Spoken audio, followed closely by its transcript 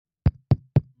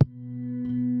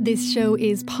This show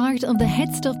is part of the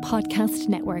Head Stuff Podcast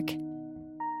Network.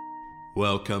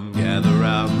 Welcome, gather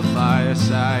round the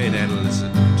fireside and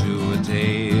listen to a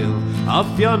tale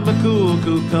of Fionn McCool,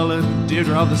 Cú Chulainn,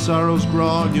 Deirdre of the Sorrows,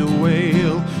 Gráinne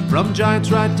Wail. From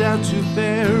giants right down to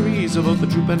fairies, of both the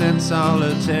drooping and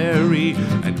solitary,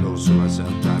 and ghosts who are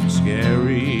sometimes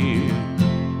scary.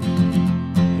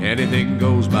 Anything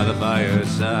goes by the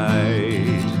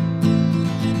fireside.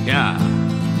 Yeah.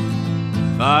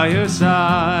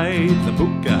 Fireside, the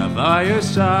Púca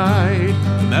fireside,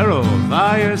 the Merrow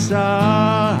fireside.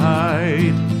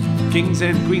 Kings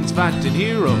and queens fighting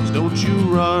heroes, don't you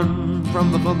run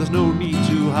from the fun, there's no need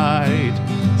to hide.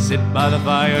 Sit by the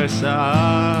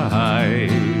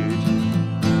fireside.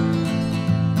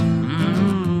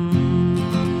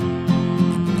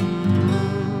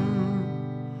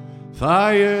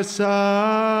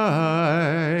 Fireside.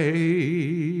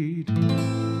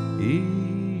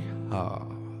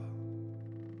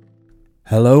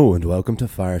 Hello and welcome to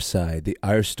Fireside, the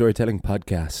Irish storytelling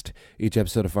podcast. Each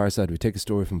episode of Fireside, we take a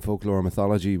story from folklore or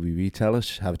mythology, we retell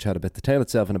it, have a chat about the tale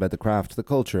itself and about the craft, the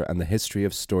culture and the history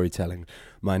of storytelling.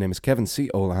 My name is Kevin C.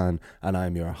 Olahan and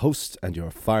I'm your host and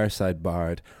your Fireside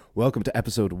Bard. Welcome to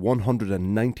episode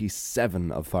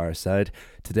 197 of Fireside.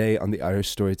 Today on the Irish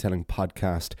Storytelling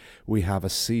Podcast, we have a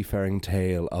seafaring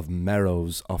tale of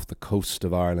Merrows off the coast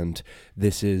of Ireland.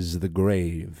 This is The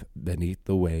Grave Beneath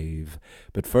the Wave.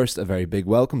 But first, a very big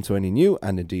welcome to any new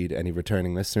and indeed any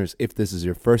returning listeners. If this is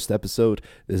your first episode,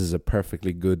 this is a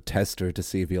perfectly good tester to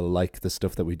see if you'll like the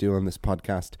stuff that we do on this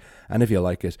podcast. And if you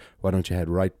like it, why don't you head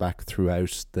right back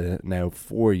throughout the now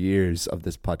 4 years of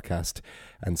this podcast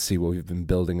and see what we've been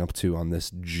building up to on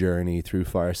this journey through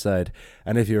Fireside.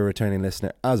 And if you're a returning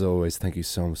listener, as always, thank you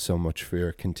so much for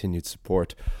your continued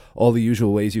support. All the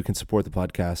usual ways you can support the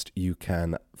podcast: you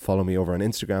can follow me over on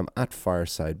Instagram at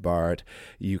FiresideBard.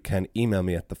 You can email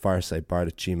me at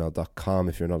thefiresideBard@gmail.com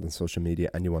if you're not on social media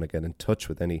and you want to get in touch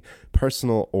with any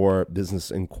personal or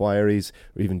business inquiries,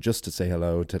 or even just to say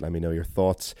hello, to let me know your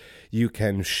thoughts. You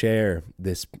can share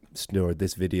this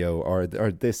video or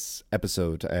this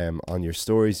episode on your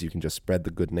stories. You can just spread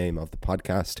the good name of the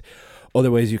podcast. Other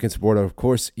ways you can support it, of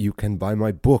course, you can buy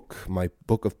my book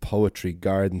of poetry,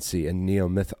 Gardansea, a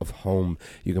neo-myth of home.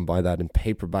 You can buy that in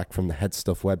paperback from the Head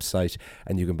Stuff website,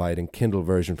 and you can buy it in Kindle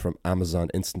version from Amazon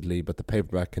instantly, but the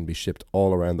paperback can be shipped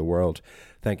all around the world.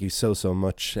 Thank you so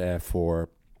much for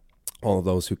all of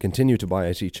those who continue to buy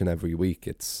it each and every week.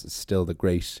 It's still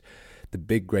the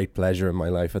big great pleasure in my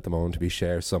life at the moment to be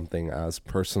share something as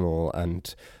personal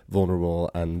and vulnerable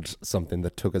and something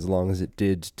that took as long as it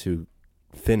did to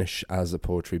finish as a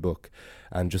poetry book,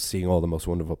 and just seeing all the most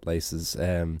wonderful places.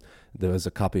 There was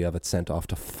a copy of it sent off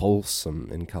to Folsom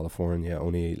in California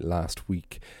only last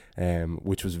week,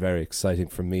 which was very exciting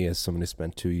for me as someone who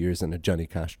spent 2 years in a Johnny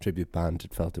Cash tribute band.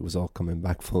 It felt it was all coming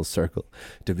back full circle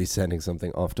to be sending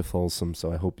something off to Folsom,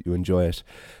 so I hope you enjoy it.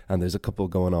 And there's a couple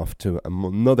going off to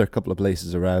another couple of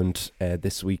places around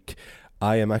this week.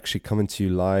 I am actually coming to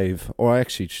you live, or I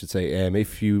actually should say,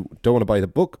 if you don't want to buy the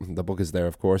book is there,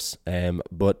 of course,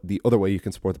 but the other way you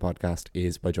can support the podcast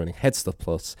is by joining Headstuff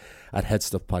Plus at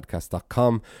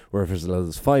headstuffpodcast.com, where for as little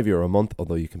as €5 a month,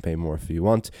 although you can pay more if you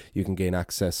want, you can gain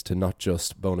access to not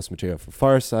just bonus material for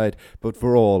Fireside, but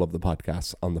for all of the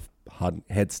podcasts on the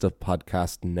Head Stuff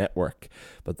Podcast Network.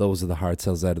 But those are the hard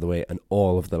sells out of the way, and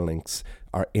all of the links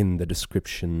are in the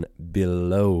description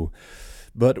below.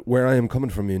 But where I am coming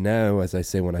from you now, as I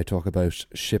say when I talk about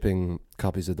shipping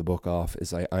copies of the book off,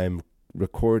 is I am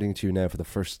recording to you now for the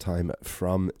first time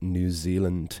from New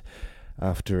Zealand.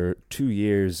 After 2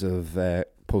 years of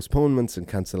postponements and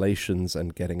cancellations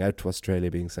and getting out to Australia,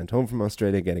 being sent home from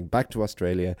Australia, getting back to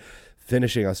Australia,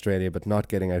 finishing Australia but not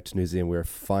getting out to New Zealand, we're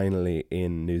finally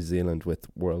in New Zealand with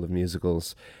World of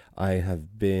Musicals. I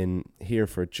have been here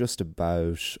for just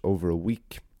about over a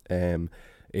week.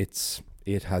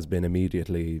 It has been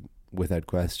immediately, without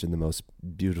question, the most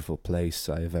beautiful place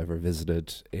I have ever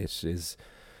visited. It is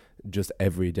just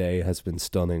every day has been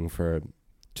stunning for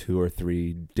 2 or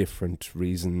 3 different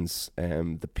reasons.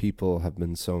 The people have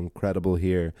been so incredible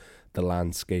here. The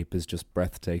landscape is just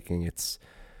breathtaking. It's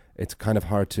kind of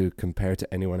hard to compare to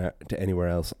anywhere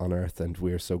else on earth, and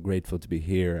we're so grateful to be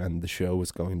here. And the show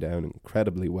is going down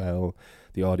incredibly well.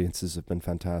 The audiences have been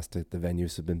fantastic. The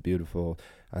venues have been beautiful,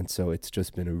 and so it's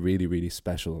just been a really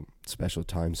special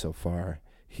time so far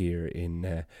here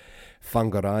in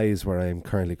Whangarei, is where I am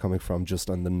currently coming from, just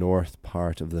on the north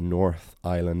part of the North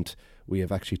Island. We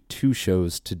have actually 2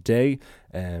 shows today,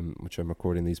 which I'm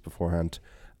recording these beforehand,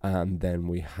 and then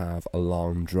we have a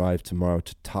long drive tomorrow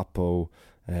to Taupo.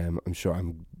 I'm sure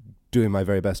I'm doing my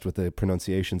very best with the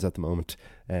pronunciations at the moment.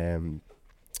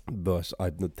 but I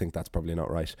think that's probably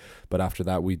not right. But after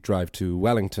that, we drive to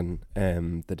Wellington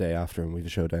the day after, and we have a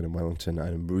show down in Wellington.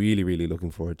 I'm really, really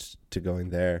looking forward to going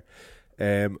there.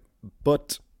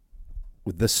 But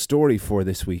the story for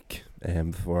this week,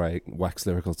 before I wax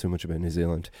lyrical too much about New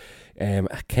Zealand,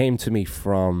 came to me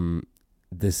from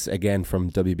this, again, from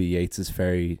W.B. Yeats's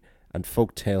Fairy and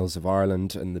Folk Tales of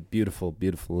Ireland, and the beautiful,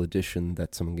 beautiful edition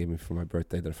that someone gave me for my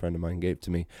birthday that a friend of mine gave to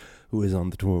me, who is on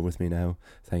the tour with me now.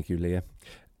 Thank you, Leah.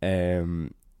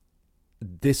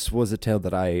 This was a tale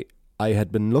that I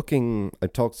had been looking,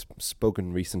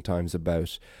 spoken recent times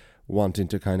about wanting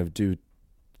to kind of do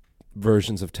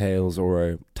versions of tales,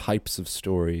 or types of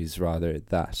stories rather,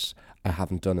 that I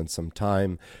haven't done in some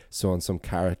time. So on some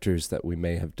characters that we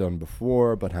may have done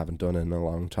before but haven't done in a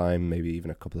long time, maybe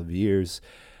even a couple of years.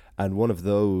 And one of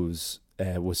those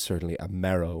was certainly a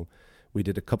Merrow. We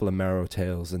did a couple of Merrow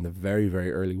tales in the very,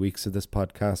 very early weeks of this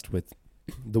podcast with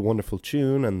the Wonderful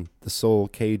Tune and the Soul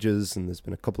Cages, and there's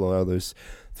been a couple of others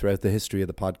throughout the history of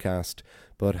the podcast,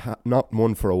 but not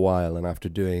one for a while. And after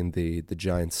doing the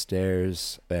Giant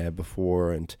Stairs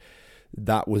before, and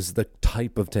that was the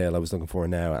type of tale I was looking for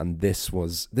now. And this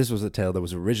was a tale that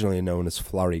was originally known as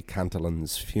Florrie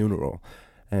Cantillon's Funeral.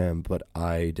 But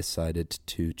I decided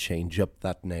to change up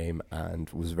that name and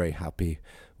was very happy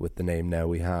with the name now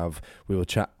we have. We will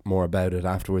chat more about it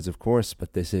afterwards, of course,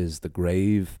 but this is The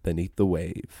Grave Beneath the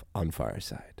Wave on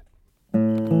Fireside.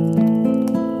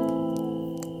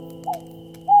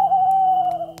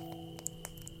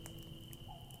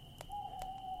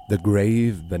 The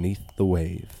Grave Beneath the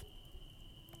Wave.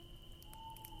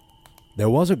 There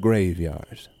was a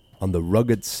graveyard on the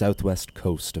rugged southwest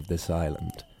coast of this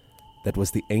island that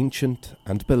was the ancient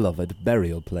and beloved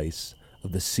burial place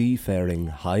of the seafaring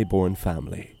high-born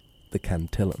family, the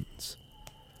Cantillons.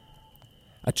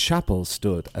 A chapel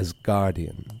stood as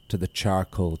guardian to the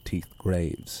charcoal-teethed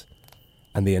graves,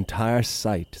 and the entire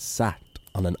site sat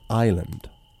on an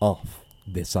island off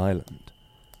this island.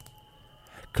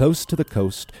 Close to the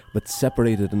coast, but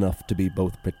separated enough to be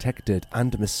both protected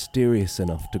and mysterious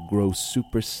enough to grow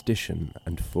superstition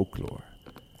and folklore.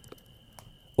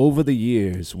 Over the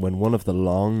years, when one of the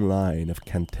long line of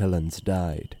Cantillons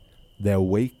died, their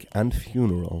wake and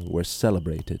funeral were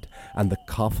celebrated, and the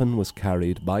coffin was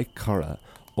carried by curragh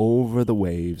over the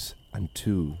waves and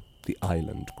to the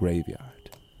island graveyard.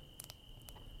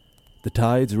 The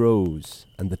tides rose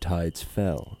and the tides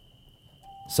fell.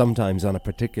 Sometimes on a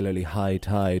particularly high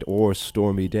tide or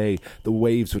stormy day, the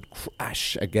waves would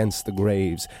crash against the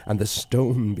graves, and the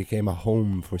stone became a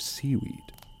home for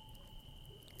seaweed.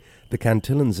 The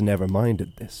Cantillons never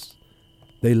minded this.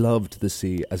 They loved the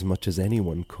sea as much as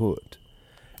anyone could,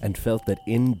 and felt that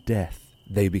in death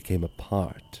they became a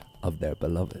part of their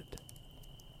beloved.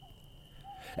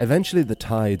 Eventually the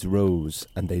tides rose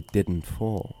and they didn't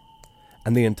fall,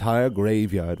 and the entire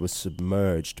graveyard was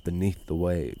submerged beneath the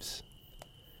waves.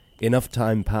 Enough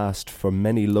time passed for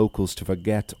many locals to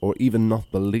forget or even not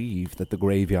believe that the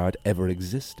graveyard ever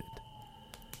existed.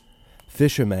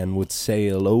 Fishermen would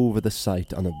sail over the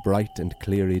site on a bright and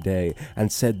cleary day and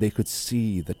said they could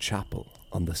see the chapel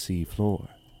on the sea floor.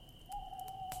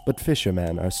 But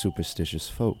fishermen are superstitious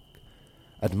folk,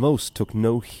 and most took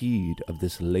no heed of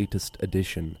this latest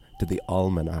addition to the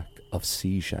almanac of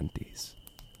sea shanties.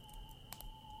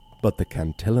 But the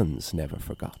Cantillons never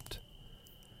forgot.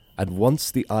 And once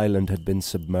the island had been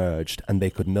submerged and they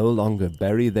could no longer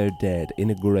bury their dead in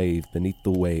a grave beneath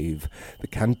the wave, the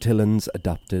Cantillons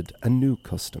adopted a new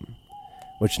custom,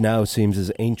 which now seems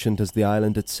as ancient as the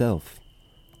island itself.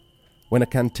 When a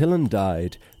Cantillon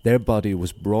died, their body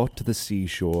was brought to the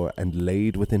seashore and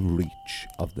laid within reach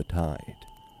of the tide.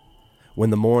 When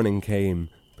the morning came,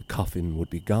 the coffin would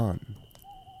be gone,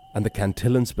 and the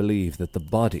Cantillons believed that the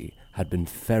body had been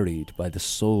ferried by the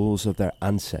souls of their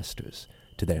ancestors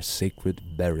to their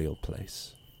sacred burial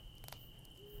place.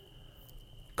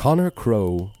 Conor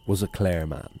Crowe was a Clare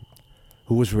man,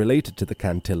 who was related to the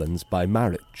Cantillons by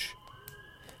marriage.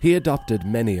 He adopted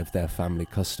many of their family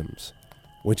customs,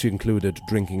 which included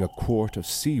drinking a quart of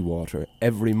seawater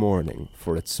every morning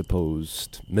for its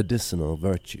supposed medicinal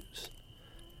virtues.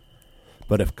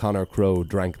 But if Conor Crowe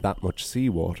drank that much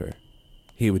seawater,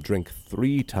 he would drink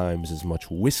 3 times as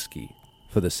much whiskey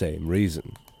for the same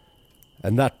reason.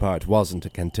 And that part wasn't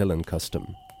a Cantillon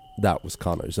custom, that was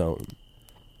Conor's own.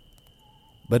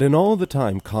 But in all the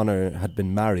time Conor had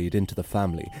been married into the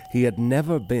family, he had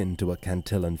never been to a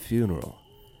Cantillon funeral.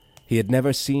 He had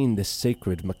never seen this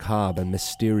sacred, macabre and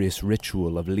mysterious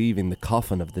ritual of leaving the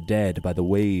coffin of the dead by the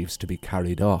waves to be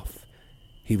carried off.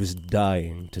 He was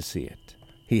dying to see it.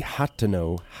 He had to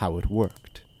know how it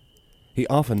worked. He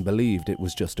often believed it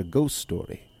was just a ghost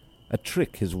story, a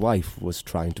trick his wife was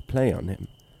trying to play on him.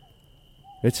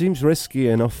 "It seems risky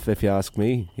enough, if you ask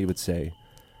me," he would say.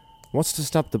 "What's to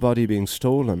stop the body being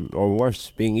stolen, or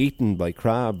worse, being eaten by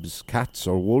crabs, cats,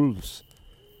 or wolves?"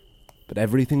 But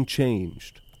everything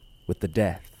changed with the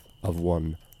death of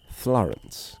one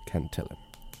Florence Cantillon.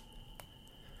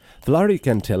 Florry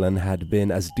Cantillon had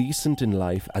been as decent in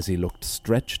life as he looked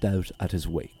stretched out at his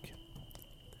wake.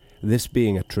 This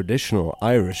being a traditional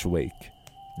Irish wake,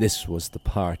 this was the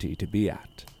party to be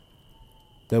at.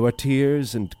 There were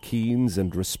tears and keens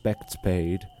and respects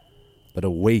paid, but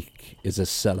a wake is a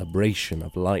celebration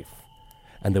of life,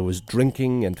 and there was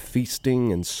drinking and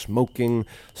feasting and smoking,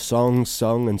 songs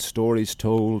sung and stories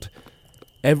told.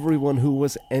 Everyone who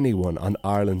was anyone on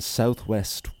Ireland's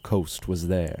southwest coast was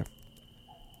there.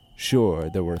 Sure,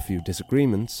 there were a few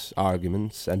disagreements,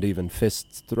 arguments, and even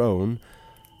fists thrown,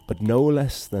 but no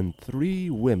less than 3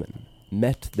 women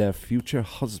met their future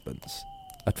husbands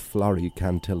at Florry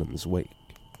Cantillon's wake.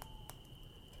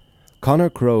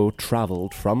 Conor Crowe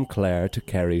travelled from Clare to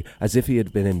Kerry as if he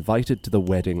had been invited to the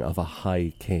wedding of a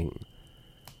high king.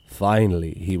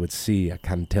 Finally, he would see a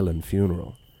Cantillon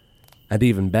funeral. And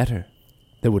even better,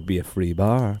 there would be a free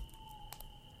bar.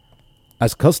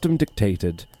 As custom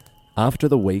dictated, after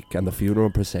the wake and the funeral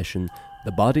procession,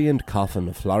 the body and coffin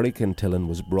of Florry Cantillon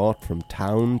was brought from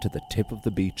town to the tip of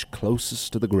the beach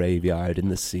closest to the graveyard in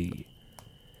the sea.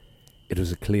 It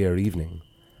was a clear evening,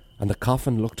 and the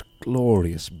coffin looked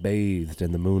glorious bathed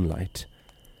in the moonlight.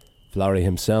 Florry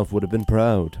himself would have been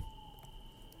proud.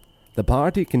 The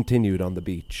party continued on the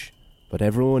beach, but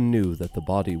everyone knew that the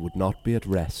body would not be at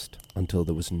rest until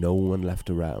there was no one left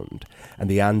around, and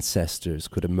the ancestors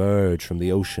could emerge from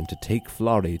the ocean to take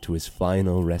Florry to his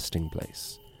final resting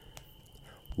place.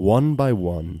 One by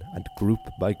one and group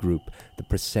by group, the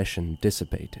procession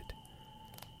dissipated,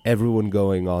 everyone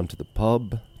going on to the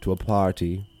pub, to a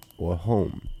party, or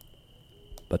home.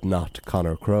 But not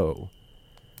Conor Crowe.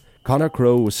 Conor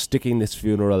Crowe was sticking this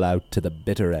funeral out to the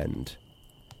bitter end.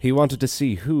 He wanted to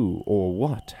see who or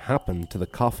what happened to the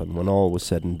coffin when all was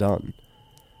said and done.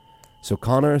 So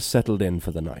Conor settled in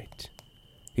for the night.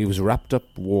 He was wrapped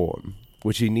up warm,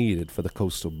 which he needed for the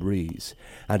coastal breeze,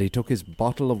 and he took his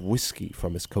bottle of whiskey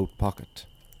from his coat pocket.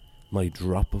 My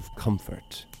drop of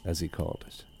comfort, as he called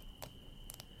it.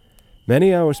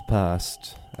 Many hours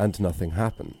passed, and nothing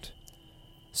happened.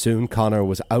 Soon Conor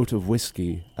was out of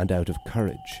whiskey and out of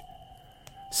courage.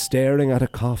 Staring at a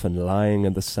coffin lying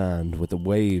in the sand with the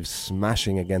waves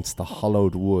smashing against the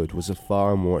hollowed wood was a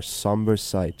far more sombre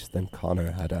sight than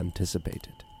Conor had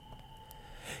anticipated.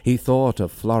 He thought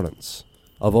of Florence,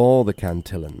 of all the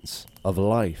Cantillons, of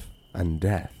life and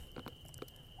death.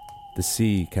 The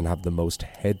sea can have the most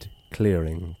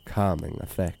head-clearing, calming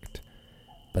effect,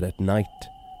 but at night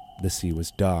the sea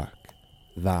was dark,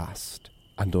 vast,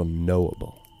 and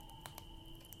unknowable.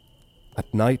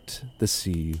 At night the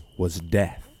sea was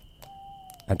death,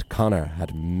 and Conor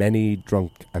had many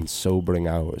drunk and sobering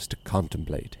hours to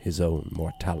contemplate his own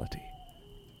mortality.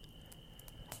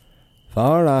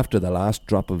 Far after the last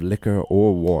drop of liquor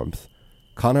or warmth,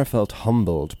 Conor felt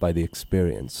humbled by the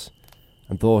experience,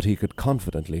 and thought he could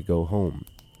confidently go home.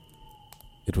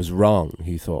 It was wrong,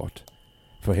 he thought,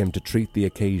 for him to treat the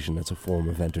occasion as a form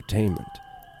of entertainment,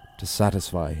 to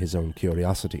satisfy his own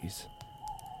curiosities.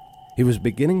 He was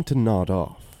beginning to nod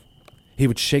off. He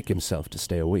would shake himself to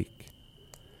stay awake.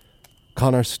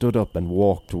 Conor stood up and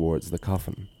walked towards the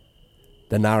coffin,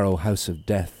 the narrow house of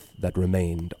death that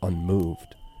remained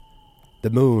unmoved. The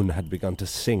moon had begun to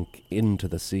sink into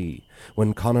the sea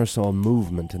when Conor saw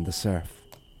movement in the surf.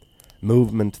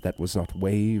 Movement that was not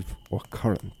wave or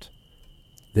current.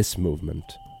 This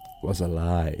movement was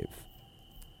alive,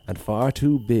 and far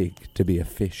too big to be a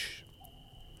fish.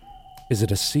 Is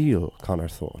it a seal? Conor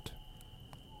thought.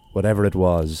 Whatever it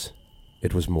was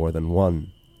more than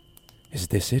one. Is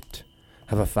this it?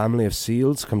 Have a family of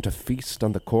seals come to feast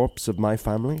on the corpse of my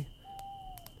family?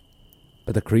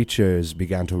 But the creatures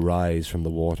began to rise from the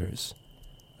waters,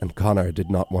 and Conor did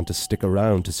not want to stick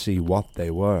around to see what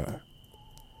they were.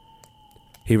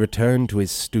 He returned to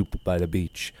his stoop by the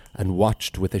beach and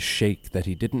watched with a shake that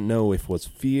he didn't know if was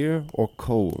fear or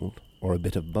cold or a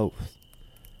bit of both.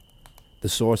 The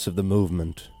source of the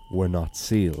movement were not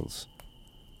seals,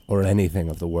 or anything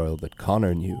of the world that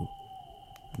Conor knew.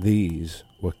 These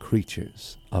were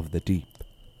creatures of the deep.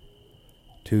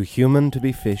 Too human to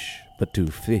be fish, but too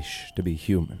fish to be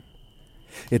human.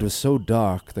 It was so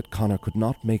dark that Conor could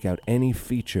not make out any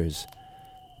features,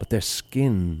 but their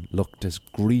skin looked as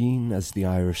green as the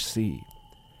Irish Sea,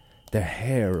 their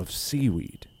hair of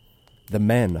seaweed, the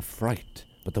men a fright,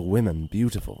 but the women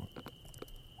beautiful.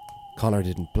 Conor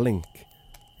didn't blink.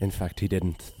 In fact, he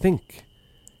didn't think.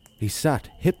 He sat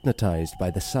hypnotized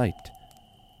by the sight.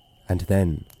 And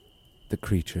then the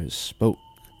creatures spoke.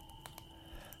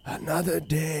 "Another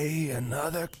day,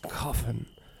 another coffin,"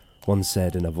 one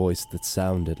said in a voice that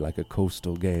sounded like a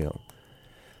coastal gale.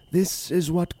 "This is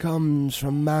what comes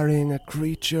from marrying a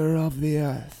creature of the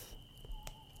earth."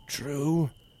 "True,"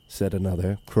 said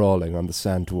another, crawling on the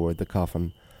sand toward the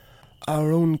coffin.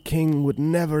 "Our own king would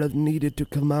never have needed to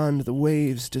command the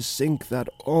waves to sink that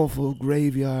awful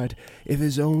graveyard if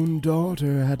his own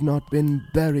daughter had not been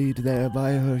buried there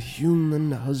by her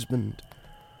human husband.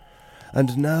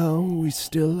 And now we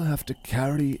still have to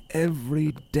carry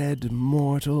every dead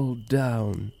mortal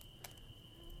down."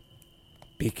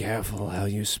 "Be careful how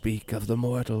you speak of the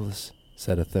mortals,"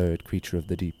 said a third creature of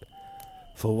the deep.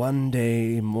 "For one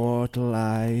day mortal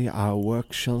eye our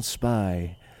work shall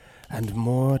spy, and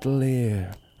mortal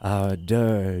ear our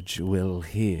dirge will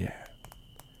hear."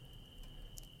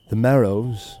 The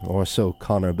Merrows, or so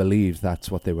Connor believed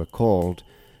that's what they were called,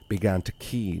 began to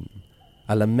keen,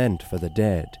 a lament for the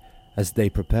dead, as they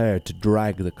prepared to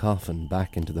drag the coffin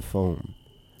back into the foam.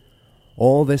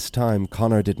 All this time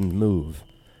Connor didn't move.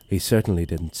 He certainly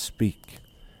didn't speak.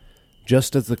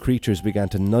 Just as the creatures began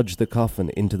to nudge the coffin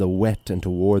into the wet and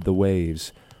toward the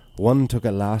waves, one took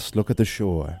a last look at the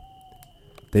shore.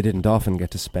 They didn't often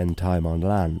get to spend time on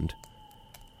land.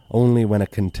 Only when a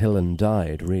Cantillan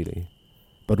died, really.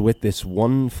 But with this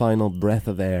one final breath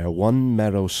of air, one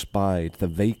Merrow spied the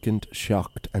vacant,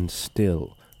 shocked, and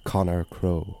still Connor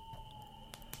Crowe.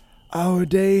 "Our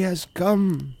day has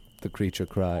come," the creature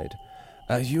cried.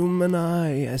 "A human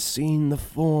eye has seen the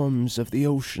forms of the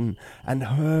ocean and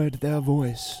heard their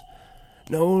voice.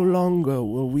 No longer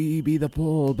will we be the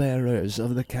pallbearers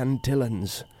of the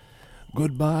Cantillans.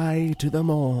 Goodbye to them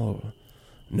all.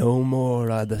 No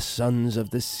more are the sons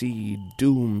of the sea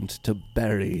doomed to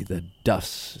bury the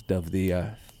dust of the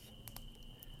earth."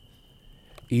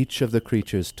 Each of the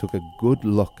creatures took a good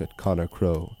look at Connor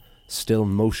Crowe, still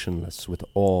motionless with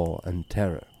awe and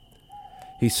terror.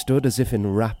 He stood as if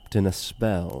enwrapped in a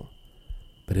spell,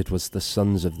 but it was the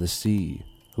sons of the sea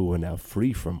who were now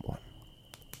free from one.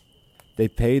 They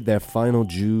paid their final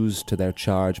dues to their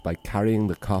charge by carrying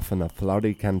the coffin of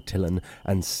Floddy Cantillan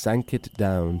and sank it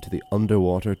down to the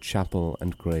underwater chapel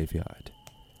and graveyard.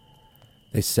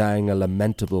 They sang a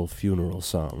lamentable funeral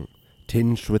song,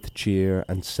 tinged with cheer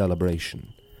and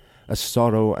celebration, a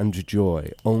sorrow and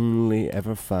joy only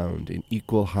ever found in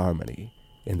equal harmony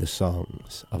in the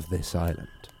songs of this island.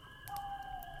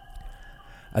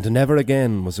 And never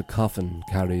again was a coffin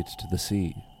carried to the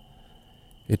sea.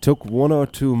 It took one or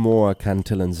two more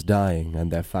Cantillans dying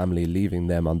and their family leaving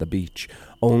them on the beach,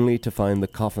 only to find the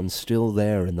coffin still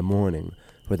there in the morning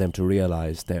for them to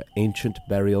realize their ancient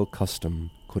burial custom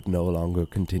could no longer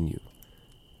continue.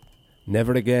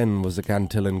 Never again was a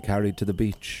Cantillan carried to the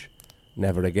beach.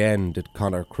 Never again did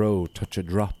Connor Crowe touch a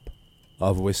drop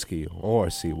of whiskey or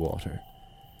seawater.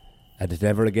 And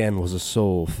never again was a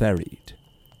soul ferried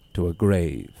to a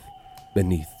grave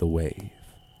beneath the wave.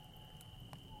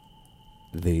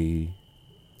 The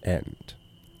end.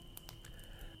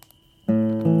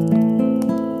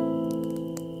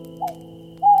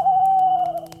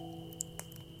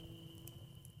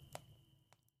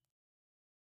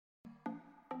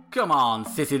 Come on,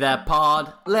 sissy that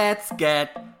pod, let's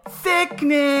get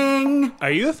thickening! Are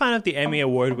you a fan of the Emmy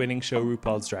Award-winning show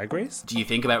RuPaul's Drag Race? Do you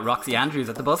think about Roxy Andrews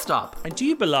at the bus stop? And do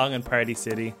you belong in Party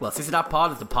City? Well, Sissy That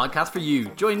Pod is the podcast for you.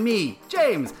 Join me,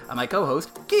 James, and my co-host,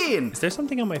 Cian, Is there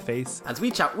something on my face? as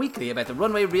we chat weekly about the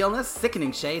runway realness,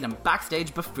 sickening shade, and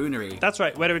backstage buffoonery. That's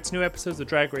right, whether it's new episodes of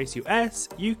Drag Race US,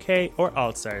 UK, or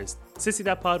All Stars, Sissy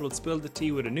That Pod will spill the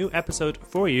tea with a new episode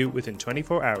for you within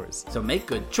 24 hours. So make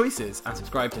good choices and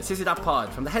subscribe to Sissy That Pod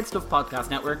from the Head Stuff Podcast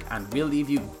Network, and we'll leave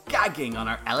you gagging on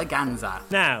our eleganza.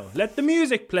 Now, let the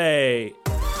music play!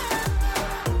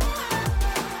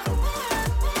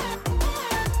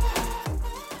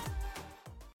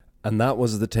 And that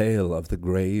was the tale of the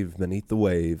grave beneath the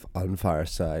wave on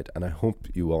Fireside, and I hope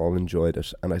you all enjoyed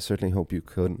it, and I certainly hope you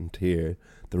couldn't hear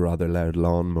the rather loud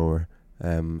lawnmower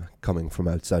coming from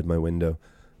outside my window,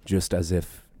 just as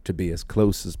if to be as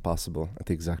close as possible at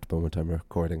the exact moment I'm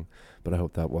recording, but I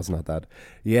hope that was not that.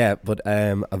 Yeah, but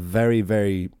a very,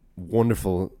 very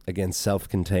wonderful, again,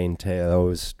 self-contained tale. I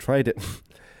always tried it.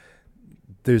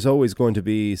 There's always going to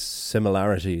be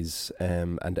similarities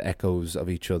and echoes of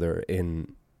each other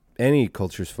in any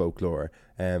culture's folklore,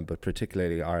 but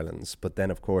particularly Ireland's. But then,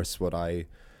 of course, what I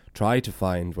try to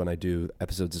find when I do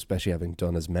episodes, especially having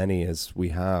done as many as we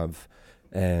have,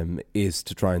 is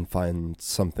to try and find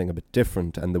something a bit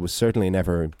different. And there was certainly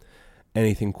never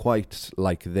anything quite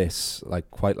like this,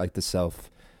 quite like the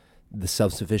the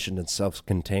self-sufficient and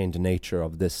self-contained nature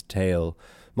of this tale.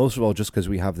 Most of all, just because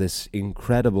we have this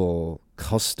incredible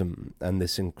custom and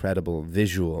this incredible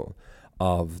visual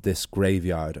of this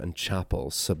graveyard and chapel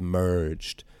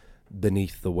submerged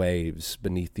beneath the waves,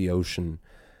 beneath the ocean.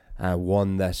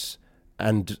 One that,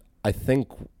 and I think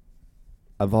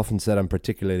I've often said I'm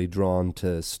particularly drawn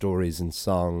to stories and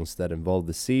songs that involve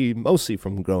the sea, mostly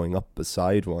from growing up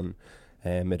beside one.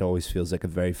 It always feels like a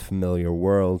very familiar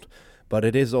world, but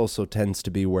it is also tends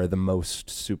to be where the most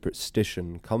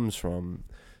superstition comes from.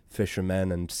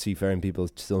 Fishermen and seafaring people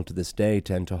still to this day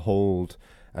tend to hold,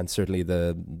 and certainly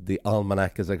the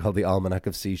almanac, as I call the Almanac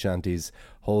of Sea Shanties,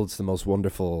 holds the most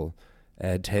wonderful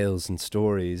tales and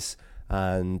stories,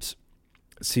 and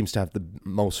seems to have the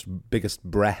biggest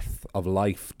breadth of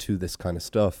life to this kind of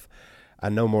stuff.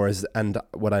 And no more is, and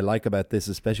what I like about this,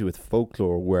 especially with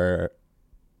folklore, where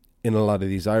in a lot of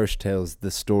these Irish tales,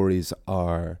 the stories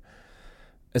are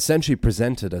essentially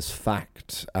presented as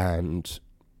fact, and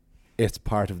it's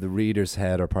part of the reader's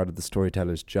head or part of the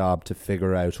storyteller's job to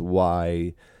figure out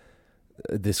why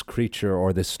this creature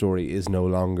or this story is no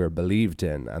longer believed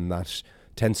in. And that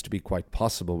tends to be quite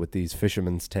possible with these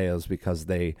fishermen's tales because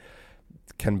they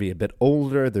can be a bit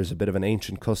older. There's a bit of an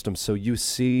ancient custom. So you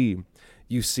see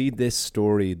this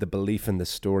story, the belief in this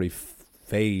story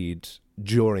fade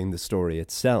during the story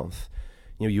itself.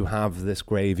 You know, you have this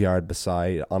graveyard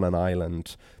beside on an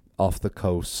island off the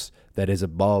coast that is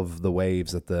above the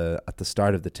waves at the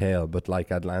start of the tale, but like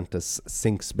Atlantis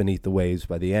sinks beneath the waves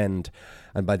by the end,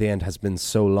 and by the end has been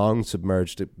so long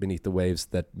submerged beneath the waves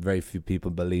that very few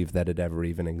people believe that it ever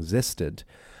even existed,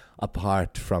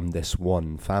 apart from this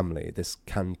one family, this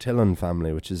Cantillon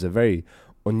family, which is a very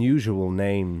unusual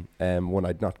name, one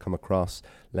I'd not come across.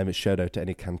 Let me shout out to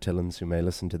any Cantillons who may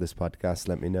listen to this podcast.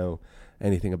 Let me know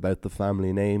anything about the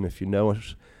family name if you know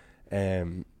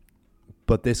it.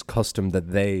 But this custom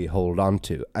that they hold on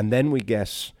to. And then we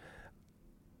get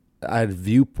a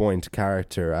viewpoint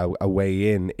character, a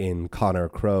way in Conor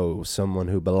Crowe, someone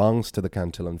who belongs to the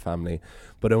Cantillon family,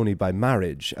 but only by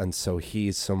marriage. And so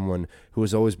he's someone who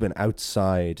has always been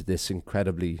outside this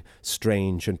incredibly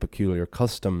strange and peculiar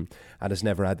custom and has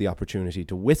never had the opportunity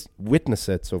to witness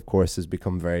it. So, of course, has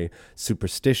become very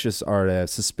superstitious or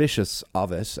suspicious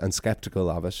of it and skeptical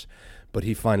of it. But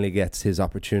he finally gets his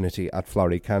opportunity at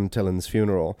Florrie Cantillon's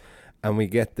funeral. And we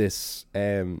get this,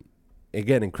 again,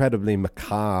 incredibly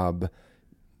macabre,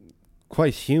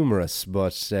 quite humorous,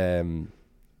 but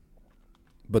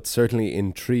certainly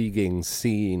intriguing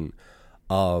scene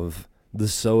of the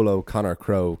solo Conor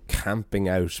Crowe camping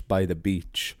out by the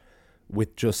beach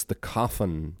with just the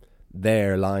coffin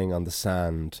there lying on the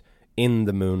sand in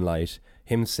the moonlight,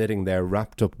 him sitting there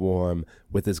wrapped up warm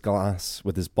with his glass,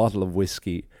 with his bottle of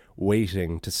whiskey,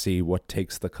 waiting to see what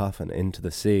takes the coffin into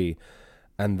the sea.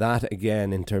 And that,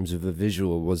 again, in terms of a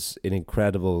visual, was an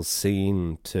incredible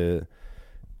scene to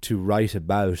write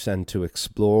about and to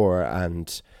explore,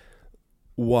 and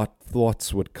what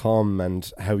thoughts would come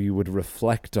and how you would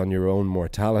reflect on your own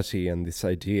mortality, and this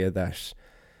idea that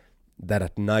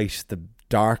at night the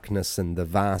darkness and the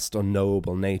vast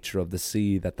unknowable nature of the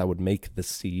sea, that would make the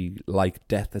sea like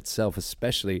death itself,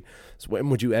 especially. So when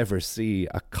would you ever see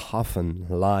a coffin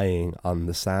lying on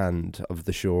the sand of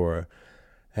the shore?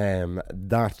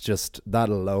 That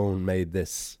alone made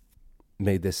this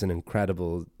an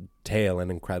incredible tale,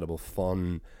 an incredible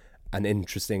fun and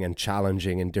interesting and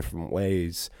challenging in different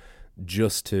ways,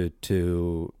 just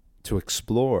to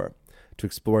explore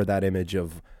that image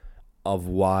of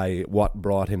what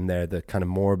brought him there, the kind of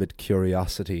morbid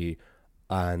curiosity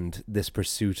and this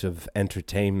pursuit of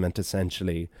entertainment,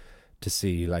 essentially, to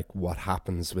see like what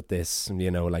happens with this,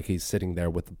 you know, like he's sitting there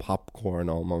with the popcorn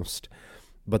almost,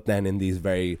 but then in these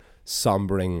very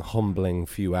sombering, humbling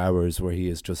few hours where he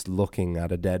is just looking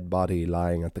at a dead body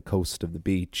lying at the coast of the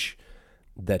beach,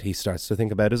 that he starts to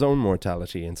think about his own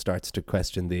mortality and starts to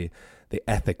question the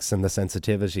ethics and the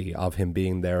sensitivity of him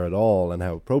being there at all and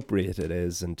how appropriate it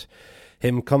is, and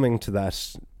him coming to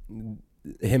that,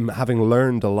 him having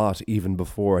learned a lot even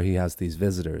before he has these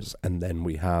visitors. And then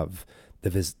we have the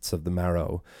visits of the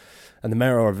Marrow, and the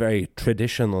Marrow are very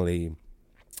traditionally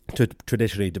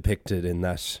depicted in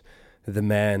that the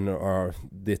men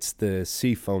it's the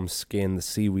seafoam skin, the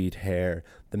seaweed hair.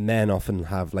 The men often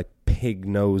have like pig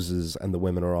noses and the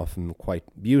women are often quite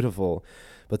beautiful,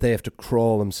 but they have to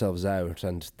crawl themselves out,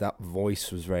 and that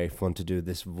voice was very fun to do,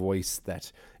 this voice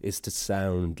that is to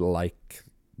sound like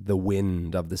the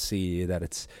wind of the sea, that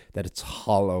it's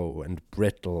hollow and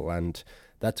brittle, and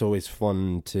that's always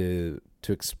fun to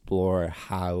explore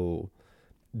how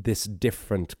this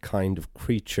different kind of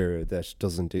creature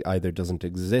that either doesn't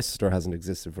exist or hasn't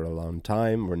existed for a long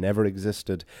time or never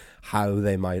existed, how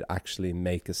they might actually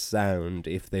make a sound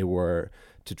if they were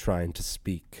to try and to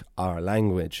speak our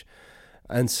language.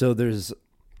 And so there's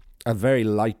a very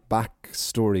light back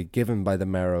story given by the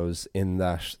Merrows in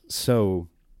that. So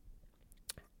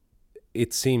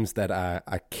it seems that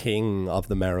a king of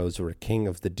the Merrows, or a king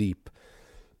of the deep,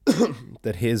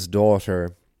 that his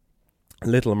daughter,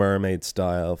 Little Mermaid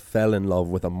style, fell in love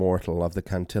with a mortal of the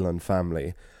Cantillon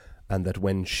family, and that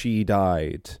when she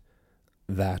died,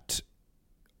 that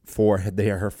for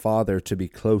her father to be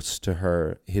close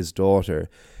to his daughter,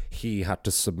 he had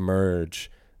to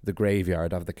submerge the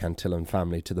graveyard of the Cantillon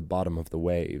family to the bottom of the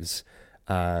waves.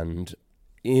 And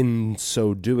in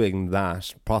so doing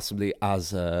that, possibly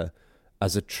as a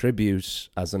tribute,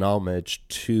 as an homage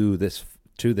to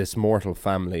this mortal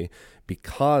family,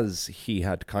 because he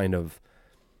had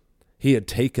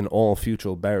taken all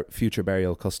future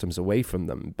burial customs away from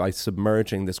them. By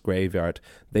submerging this graveyard,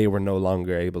 they were no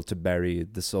longer able to bury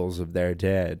the souls of their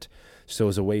dead. So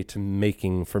as a way to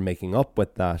making up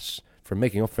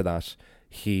for that,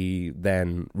 he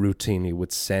then routinely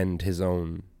would send his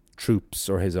own troops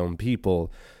or his own people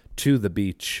to the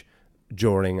beach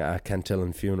during a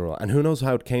Cantillon funeral. And who knows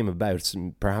how it came about.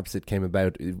 Perhaps it came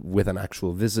about with an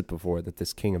actual visit before, that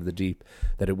this King of the Deep,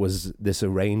 that it was this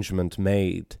arrangement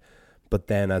made. But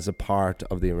then as a part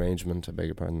of the arrangement, I beg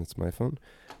your pardon, that's my phone.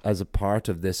 As a part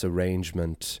of this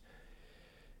arrangement,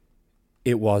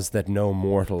 it was that no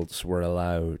mortals were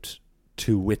allowed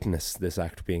to witness this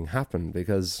act being happen,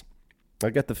 because I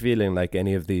get the feeling like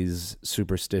any of these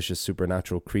superstitious,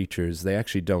 supernatural creatures, they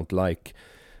actually don't like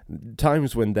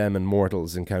times when them and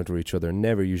mortals encounter each other.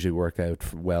 Never usually work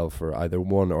out well for either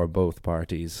one or both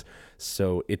parties.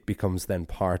 So it becomes then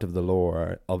part of the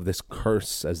lore of this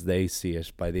curse, as they see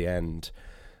it, by the end,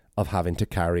 of having to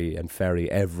carry and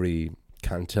ferry every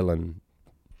Cantillon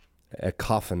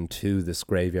coffin to this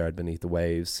graveyard beneath the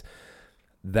waves,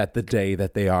 that the day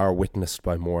that they are witnessed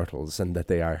by mortals and that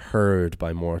they are heard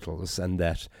by mortals, and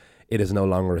that it is no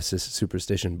longer a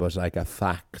superstition but like a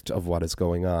fact of what is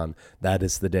going on, that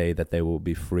is the day that they will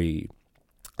be free.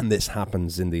 And this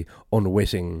happens in the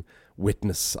unwitting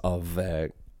witness of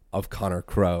Conor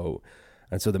Crowe.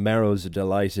 And so the Merrows are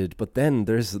delighted, but then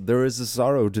there is a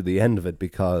sorrow to the end of it,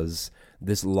 because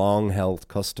this long-held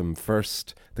custom,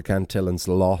 first the Cantillons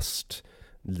lost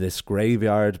this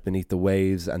graveyard beneath the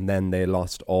waves, and then they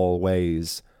lost all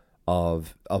ways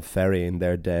of ferrying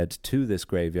their dead to this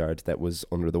graveyard that was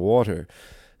under the water.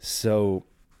 So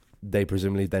they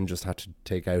presumably then just had to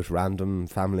take out random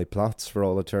family plots for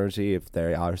all eternity, if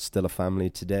they are still a family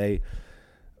today.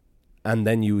 And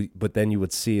then you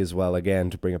would see as well, again,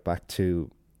 to bring it back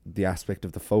to the aspect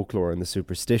of the folklore and the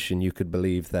superstition, you could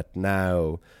believe that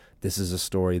now this is a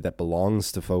story that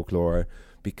belongs to folklore,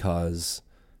 because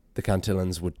the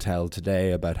Cantillons would tell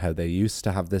today about how they used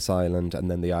to have this island,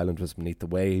 and then the island was beneath the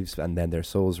waves, and then their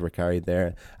souls were carried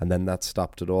there, and then that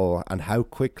stopped it all. And how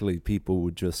quickly people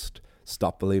would just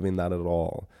stop believing that at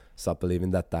all, stop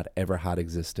believing that that ever had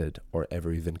existed or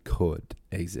ever even could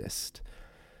exist.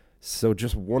 So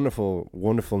just wonderful,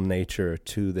 wonderful nature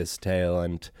to this tale.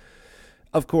 And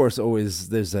of course, always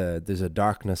there's a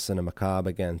darkness and a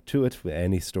macabre again to it, with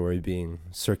any story being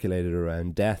circulated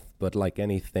around death. But like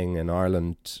anything in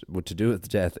Ireland to do with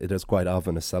death, it is quite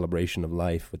often a celebration of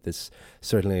life, but this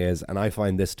certainly is. And I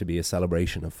find this to be a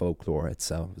celebration of folklore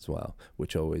itself as well,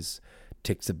 which always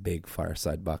ticks a big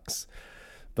fireside box.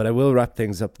 But I will wrap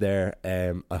things up there.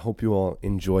 I hope you all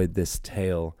enjoyed this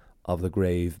tale of the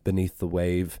grave beneath the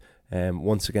wave.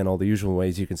 Once again, all the usual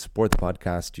ways you can support the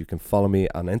podcast. You can follow me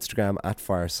on Instagram at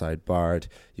FiresideBard.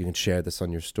 You can share this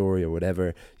on your story or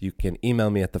whatever. You can email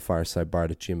me at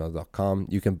thefiresidebard@gmail.com.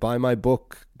 You can buy my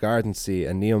book, Gardansea,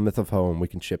 A Neo-Myth of Home. We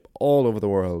can ship all over the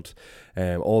world.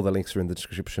 All the links are in the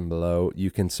description below.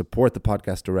 You can support the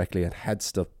podcast directly at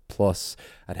Headstuff Plus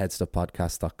at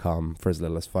headstuffpodcast.com for as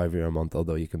little as €5 a month,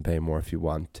 although you can pay more if you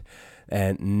want.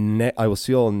 And I will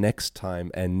see you all next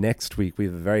time. And next week we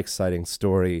have a very exciting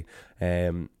story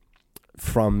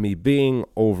from me being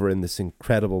over in this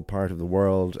incredible part of the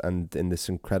world and in this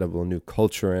incredible new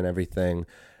culture and everything.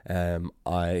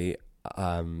 I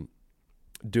am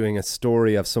doing a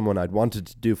story of someone I'd wanted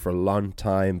to do for a long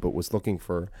time, but was looking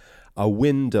for a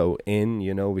window in,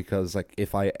 because like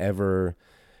if I ever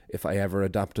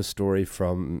adapt a story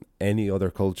from any other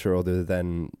culture other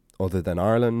than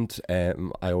Ireland,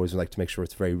 I always like to make sure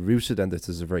it's very rooted and that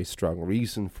there's a very strong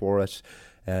reason for it,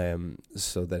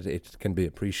 so that it can be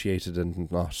appreciated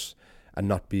and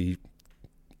not be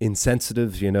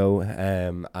insensitive,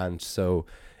 and so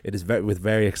It is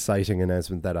very exciting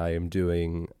announcement that I am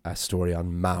doing a story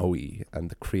on Maui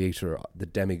and the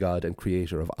demigod and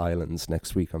creator of islands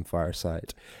next week on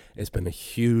Fireside. It's been a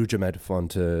huge amount of fun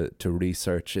to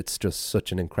research. It's just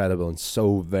such an incredible and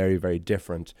so very, very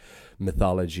different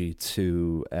mythology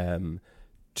to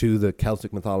the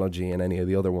Celtic mythology and any of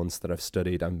the other ones that I've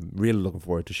studied. I'm really looking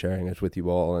forward to sharing it with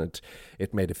you all, and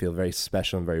it made it feel very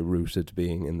special and very rooted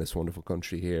being in this wonderful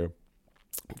country here,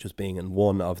 just being in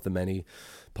one of the many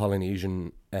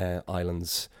Polynesian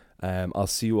islands. I'll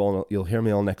see you all. You'll hear me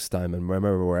all next time, and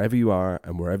remember, wherever you are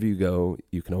and wherever you go,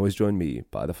 you can always join me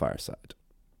by the fireside.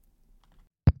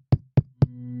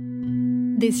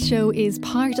 This show is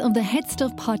part of the Head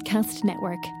Stuff Podcast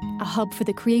Network, a hub for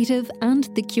the creative and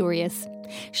the curious.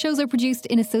 Shows are produced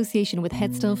in association with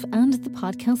Head Stuff and the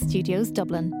Podcast Studios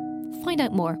Dublin. Find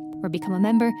out more or become a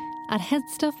member at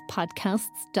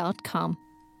headstuffpodcasts.com.